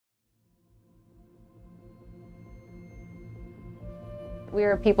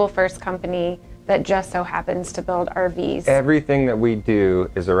We're a people-first company that just so happens to build RVs. Everything that we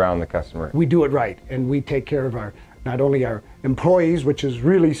do is around the customer. We do it right, and we take care of not only our employees, which is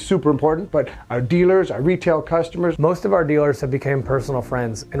really super important, but our dealers, our retail customers. Most of our dealers have become personal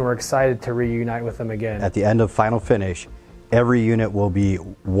friends, and we're excited to reunite with them again. At the end of final finish, every unit will be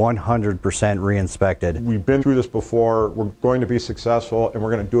 100% re-inspected. We've been through this before, we're going to be successful, and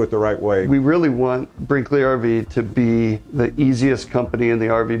we're going to do it the right way. We really want Brinkley RV to be the easiest company in the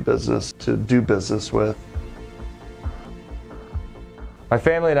RV business to do business with. My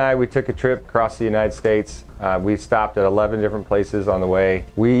family and I, we took a trip across the United States. We stopped at 11 different places on the way.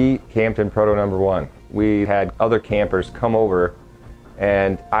 We camped in Proto number 1. We had other campers come over,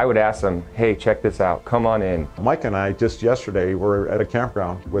 and I would ask them, hey, check this out, come on in. Mike and I just yesterday were at a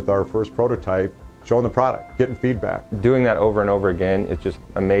campground with our first prototype, showing the product, getting feedback. Doing that over and over again, it's just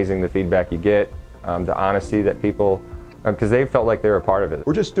amazing the feedback you get, the honesty that people, because they felt like they were a part of it.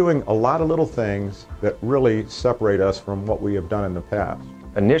 We're just doing a lot of little things that really separate us from what we have done in the past.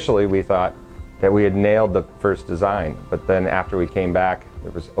 Initially, we thought that we had nailed the first design, but then after we came back,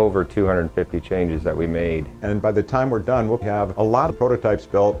 there was over 250 changes that we made. And by the time we're done, we'll have a lot of prototypes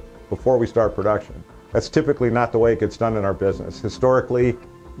built before we start production. That's typically not the way it gets done in our business. Historically,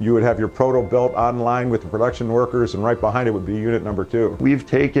 you would have your proto built online with the production workers, and right behind it would be unit number 2. We've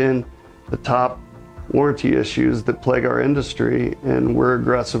taken the top warranty issues that plague our industry, and we're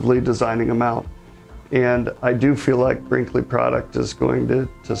aggressively designing them out. And I do feel like Brinkley product is going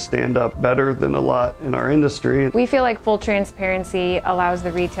to stand up better than a lot in our industry. We feel like full transparency allows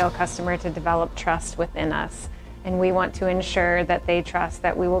the retail customer to develop trust within us, and we want to ensure that they trust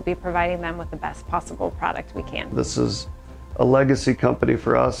that we will be providing them with the best possible product we can. This is a legacy company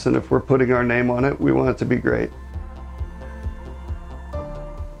for us, and if we're putting our name on it, we want it to be great.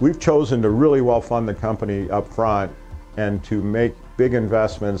 We've chosen to really well fund the company up front and to make big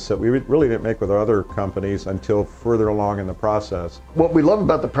investments that we really didn't make with our other companies until further along in the process. What we love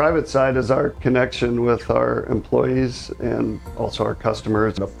about the private side is our connection with our employees and also our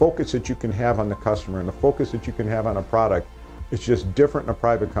customers. The focus that you can have on the customer and the focus that you can have on a product is just different in a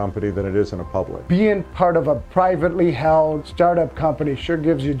private company than it is in a public. Being part of a privately held startup company sure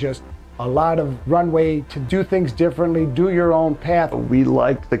gives you just a lot of runway to do things differently, do your own path. We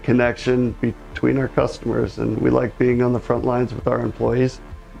like the connection between our customers, and we like being on the front lines with our employees.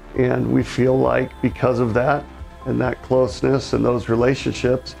 And we feel like because of that and that closeness and those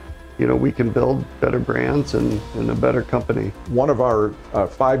relationships, you know, we can build better brands and a better company. One of our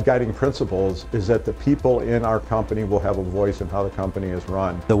 5 guiding principles is that the people in our company will have a voice in how the company is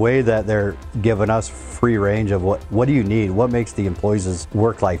run. The way that they're giving us free range of what do you need, what makes the employees'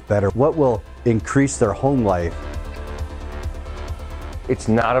 work life better, what will increase their home life. It's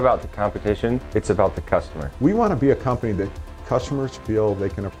not about the competition, it's about the customer. We want to be a company that customers feel they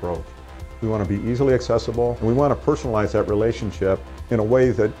can approach. We want to be easily accessible, and we want to personalize that relationship in a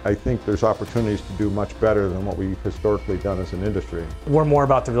way that I think there's opportunities to do much better than what we've historically done as an industry. We're more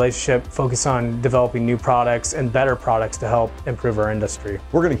about the relationship, focus on developing new products and better products to help improve our industry.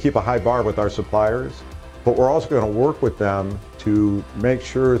 We're going to keep a high bar with our suppliers, but we're also going to work with them to make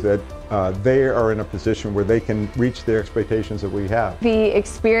sure that they are in a position where they can reach the expectations that we have. The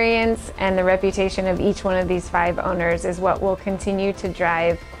experience and the reputation of each one of these 5 owners is what will continue to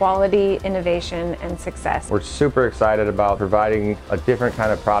drive quality, innovation, and success. We're super excited about providing a different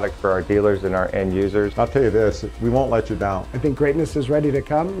kind of product for our dealers and our end users. I'll tell you this, we won't let you down. I think greatness is ready to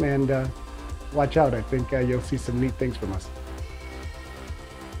come, and watch out. I think you'll see some neat things from us.